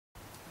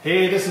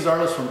Hey, this is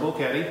Arliss from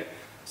Bowkaddy.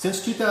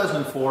 Since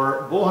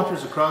 2004, bow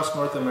hunters across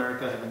North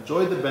America have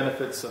enjoyed the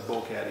benefits of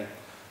Bowkaddy.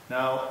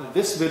 Now,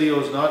 this video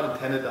is not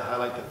intended to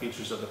highlight the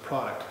features of the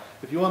product.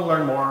 If you want to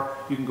learn more,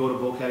 you can go to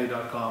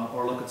Bowkaddy.com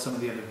or look at some of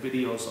the other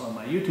videos on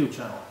my YouTube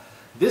channel.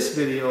 This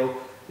video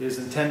is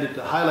intended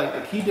to highlight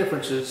the key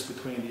differences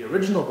between the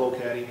original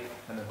Bowkaddy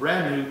and the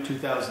brand new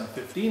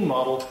 2015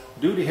 model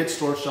due to hit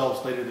store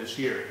shelves later this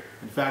year.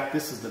 In fact,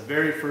 this is the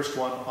very first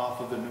one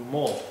off of the new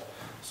mold.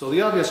 So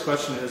the obvious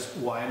question is,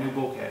 why a new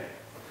Bowkaddy?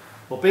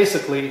 Well,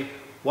 basically,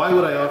 why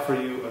would I offer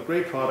you a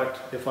great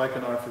product if I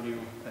can offer you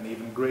an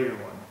even greater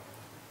one?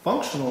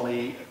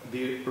 Functionally,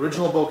 the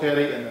original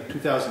Bowkaddy and the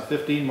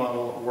 2015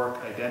 model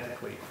work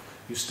identically.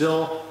 You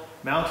still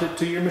mount it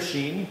to your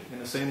machine in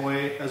the same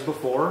way as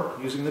before,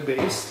 using the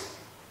base.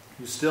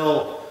 You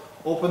still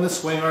open the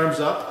swing arms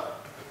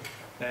up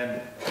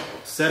and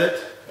set it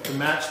to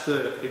match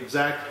the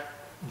exact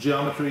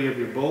geometry of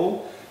your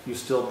bow. You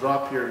still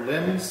drop your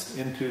limbs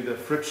into the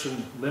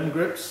friction limb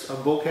grips of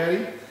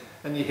Bowkaddy,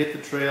 and you hit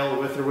the trail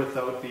with or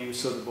without the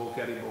use of the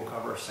Bowkaddy bow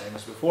cover, same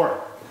as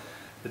before.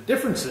 The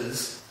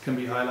differences can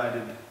be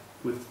highlighted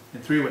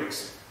in three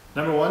ways.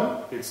 Number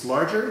one, it's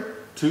larger.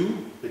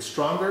 Two, it's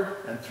stronger.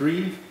 And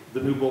three,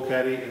 the new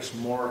Bowkaddy is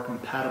more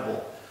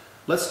compatible.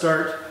 Let's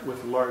start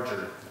with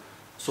larger.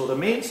 So the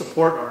main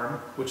support arm,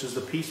 which is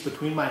the piece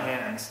between my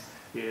hands,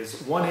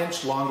 is 1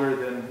 inch longer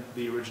than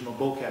the original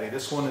Bowkaddy.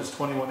 This one is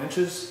 21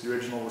 inches, the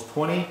original was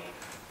 20.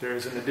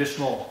 There's an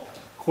additional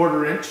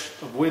 1/4 inch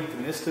of width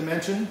in this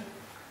dimension,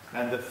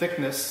 and the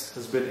thickness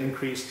has been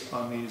increased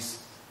on these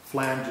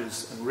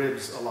flanges and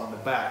ribs along the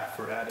back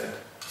for added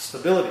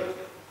stability.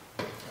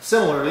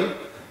 Similarly,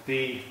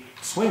 the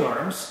swing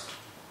arms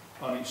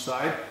on each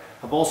side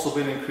have also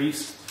been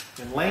increased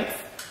in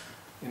length,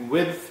 in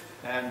width,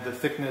 and the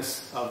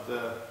thickness of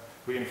the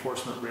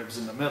reinforcement ribs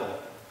in the middle.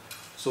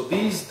 So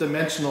these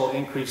dimensional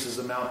increases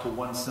amount to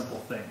one simple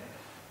thing: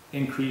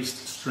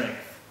 increased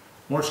strength.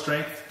 More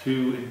strength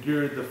to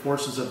endure the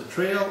forces of the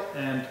trail,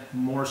 and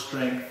more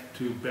strength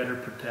to better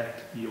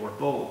protect your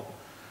bow.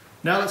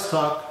 Now let's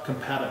talk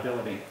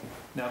compatibility.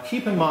 Now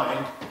keep in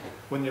mind,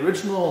 when the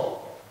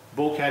original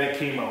Bowkaddy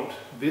came out,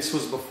 this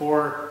was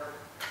before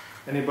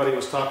anybody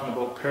was talking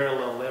about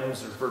parallel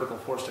limbs or vertical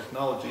force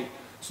technology.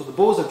 So the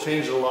bows have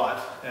changed a lot,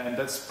 and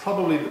that's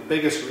probably the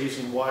biggest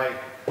reason why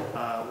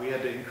we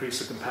had to increase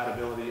the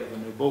compatibility of the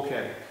new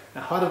Bowkaddy.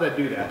 Now, how did I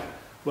do that?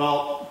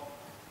 Well,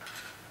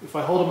 if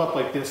I hold them up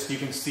like this, you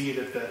can see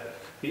that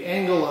the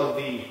angle of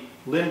the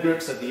limb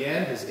grips at the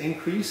end has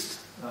increased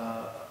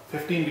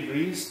 15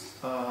 degrees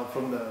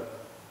from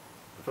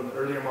the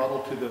earlier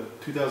model to the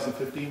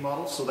 2015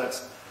 model. So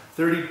that's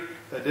 30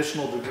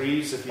 additional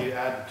degrees if you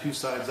add the two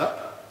sides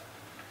up,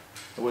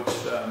 which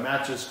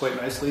matches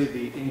quite nicely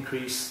the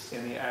increase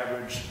in the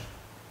average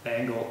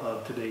angle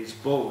of today's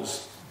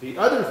bows. The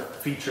other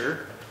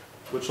feature,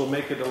 which will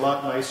make it a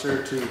lot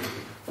nicer to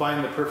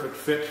find the perfect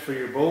fit for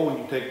your bow when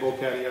you take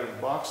Bowkaddy out of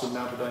the box and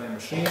mount it on your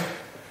machine,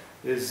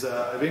 is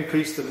I've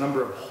increased the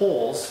number of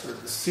holes, or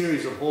the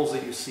series of holes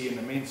that you see in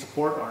the main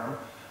support arm.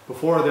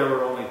 Before there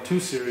were only 2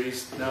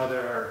 series, now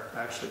there are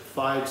actually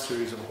 5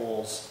 series of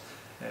holes,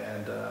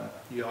 and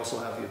you also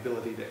have the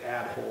ability to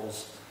add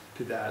holes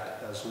to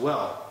that as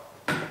well.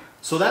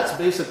 So that's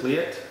basically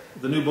it.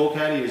 The new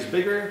Bowkaddy is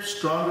bigger,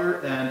 stronger,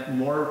 and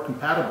more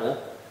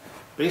compatible.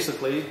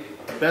 Basically,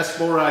 the best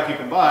bow rack you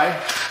can buy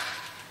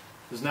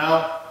is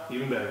now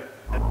even better.